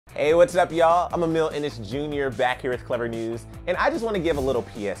Hey, what's up, y'all? I'm Emile Ennis Jr. back here with Clevver News, and I just want to give a little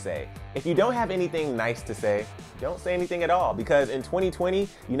PSA. If you don't have anything nice to say, don't say anything at all, because in 2020,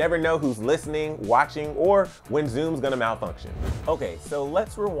 you never know who's listening, watching, or when Zoom's gonna malfunction. Okay, so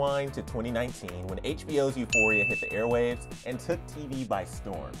let's rewind to 2019 when HBO's Euphoria hit the airwaves and took TV by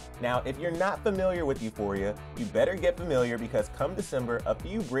storm. Now, if you're not familiar with Euphoria, you better get familiar because come December, a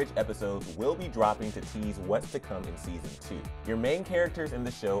few bridge episodes will be dropping to tease what's to come in season 2. Your main characters in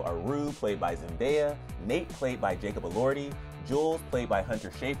the show are Rue, played by Zendaya, Nate, played by Jacob Elordi, Jules, played by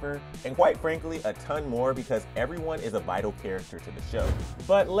Hunter Schafer, and quite frankly, a ton more because everyone is a vital character to the show.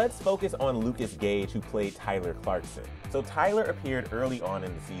 But let's focus on Lukas Gage, who played Tyler Clarkson. So Tyler appeared early on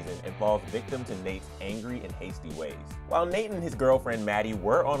in the season and falls victim to Nate's angry and hasty ways. While Nate and his girlfriend Maddie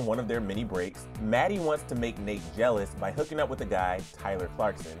were on one of their mini breaks, Maddie wants to make Nate jealous by hooking up with a guy, Tyler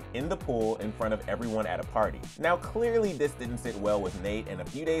Clarkson, in the pool in front of everyone at a party. Now clearly this didn't sit well with Nate, and a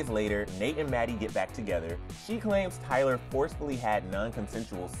few days later, Nate and Maddie get back together. She claims Tyler forcefully had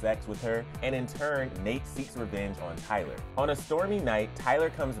non-consensual sex with her, and in turn, Nate seeks revenge on Tyler. On a stormy night, Tyler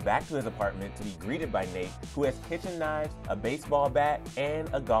comes back to his apartment to be greeted by Nate, who has kitchen knives, a baseball bat, and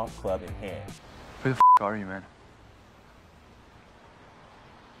a golf club in hand. Who the f are you, man?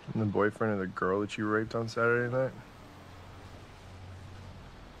 I'm the boyfriend of the girl that you raped on Saturday night?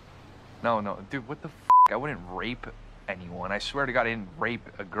 No, dude, what the f? I wouldn't rape anyone. I swear to God, I didn't rape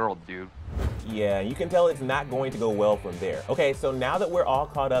a girl, dude. Yeah, you can tell it's not going to go well from there. Okay, so now that we're all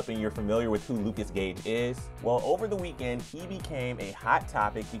caught up and you're familiar with who Lukas Gage is, well, over the weekend, he became a hot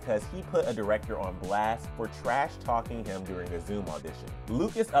topic because he put a director on blast for trash talking him during a Zoom audition.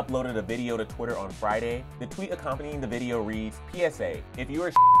 Lukas uploaded a video to Twitter on Friday. The tweet accompanying the video reads, "PSA, if you're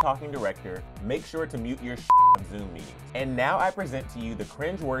a talking director, make sure to mute your on Zoom meetings." And now I present to you the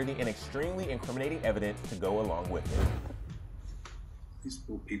cringeworthy and extremely incriminating evidence to go along with it. These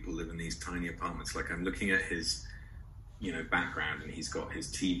poor people live in these tiny apartments. Like, I'm looking at his, background, and he's got his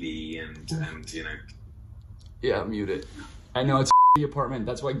TV and Yeah, mute it. I know it's the apartment.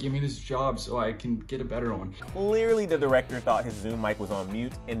 That's why give me this job so I can get a better one. Clearly the director thought his Zoom mic was on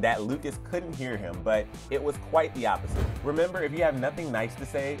mute and that Lukas couldn't hear him, but it was quite the opposite. Remember, if you have nothing nice to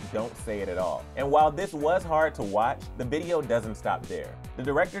say, don't say it at all. And while this was hard to watch, the video doesn't stop there. The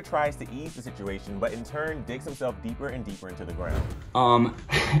director tries to ease the situation, but in turn digs himself deeper and deeper into the ground.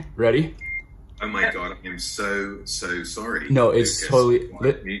 Ready? Oh my God, I'm so sorry. No, it's Lukas.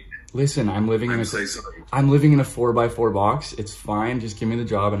 totally... Listen, I'm living in a 4x4 box. It's fine. Just give me the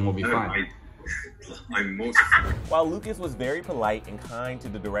job and we'll be fine. I'm mortified. While Lukas was very polite and kind to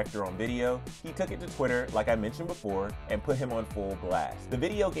the director on video, he took it to Twitter, like I mentioned before, and put him on full blast. The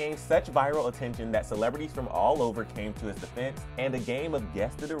video gained such viral attention that celebrities from all over came to his defense, and a game of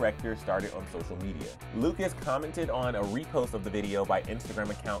Guess the Director started on social media. Lukas commented on a repost of the video by Instagram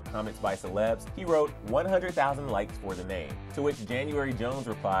account Comments by Celebs. He wrote, 100,000 likes for the name, to which January Jones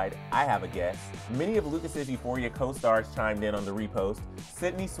replied, I have a guess. Many of Lucas's Euphoria co-stars chimed in on the repost.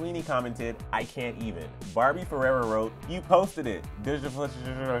 Sydney Sweeney commented, I can't even. Barbie Ferreira wrote, you posted it.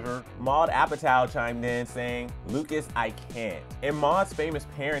 Maud Apatow chimed in saying, Lukas, I can't. And Maud's famous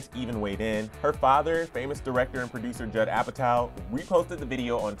parents even weighed in. Her father, famous director and producer Judd Apatow, reposted the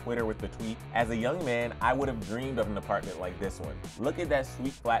video on Twitter with the tweet, as a young man, I would have dreamed of an apartment like this one. Look at that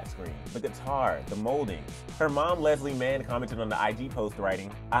sweet flat screen, the guitar, the moldings. Her mom, Leslie Mann, commented on the IG post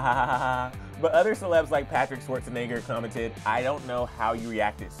writing, ah ha ha ha ha. But other celebs like Patrick Schwarzenegger commented, I don't know how you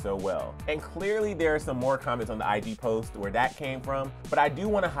reacted so well. And clearly there are some more comments on the IG post where that came from, but I do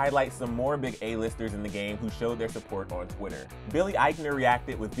want to highlight some more big A-listers in the game who showed their support on Twitter. Billy Eichner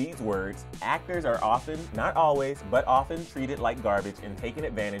reacted with these words, actors are often, not always, but often treated like garbage and taken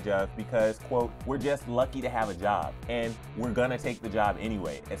advantage of because, quote, we're just lucky to have a job, and we're gonna take the job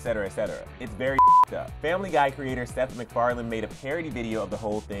anyway, etc., etc. It's very up. Family Guy creator Seth MacFarlane made a parody video of the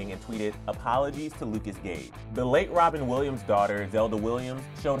whole thing and tweeted, apologies to Lukas Gage. The late Robin Williams' daughter, Zelda Williams,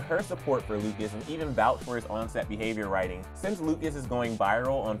 showed her support for Lukas and even vouched for his on-set behavior, writing, since Lukas is going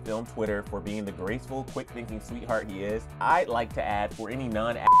viral on film Twitter for being the graceful, quick-thinking sweetheart he is, I'd like to add for any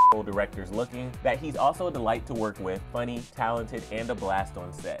non-asshole directors looking that he's also a delight to work with, funny, talented, and a blast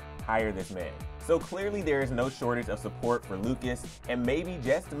on set. Hire this man. So clearly there is no shortage of support for Lukas, and maybe,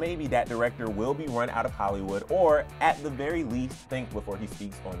 just maybe, that director will be run out of Hollywood, or at the very least think before he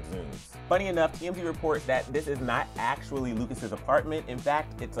speaks on Zooms. Funny enough, TMZ reports that this is not actually Lucas's apartment. In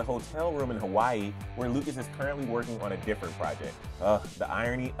fact, it's a hotel room in Hawaii where Lukas is currently working on a different project. Ugh, the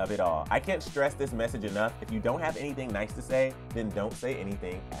irony of it all. I can't stress this message enough. If you don't have anything nice to say, then don't say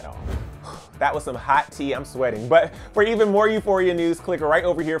anything at all. That was some hot tea, I'm sweating. But for even more Euphoria news, click right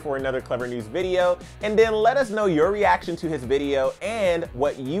over here for another Clevver News video. video, and then let us know your reaction to his video and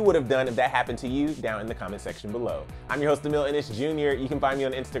what you would have done if that happened to you down in the comment section below. I'm your host, Emile Ennis Jr. You can find me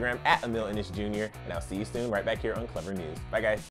on Instagram at Emile Ennis Jr. And I'll see you soon right back here on Clevver News. Bye, guys.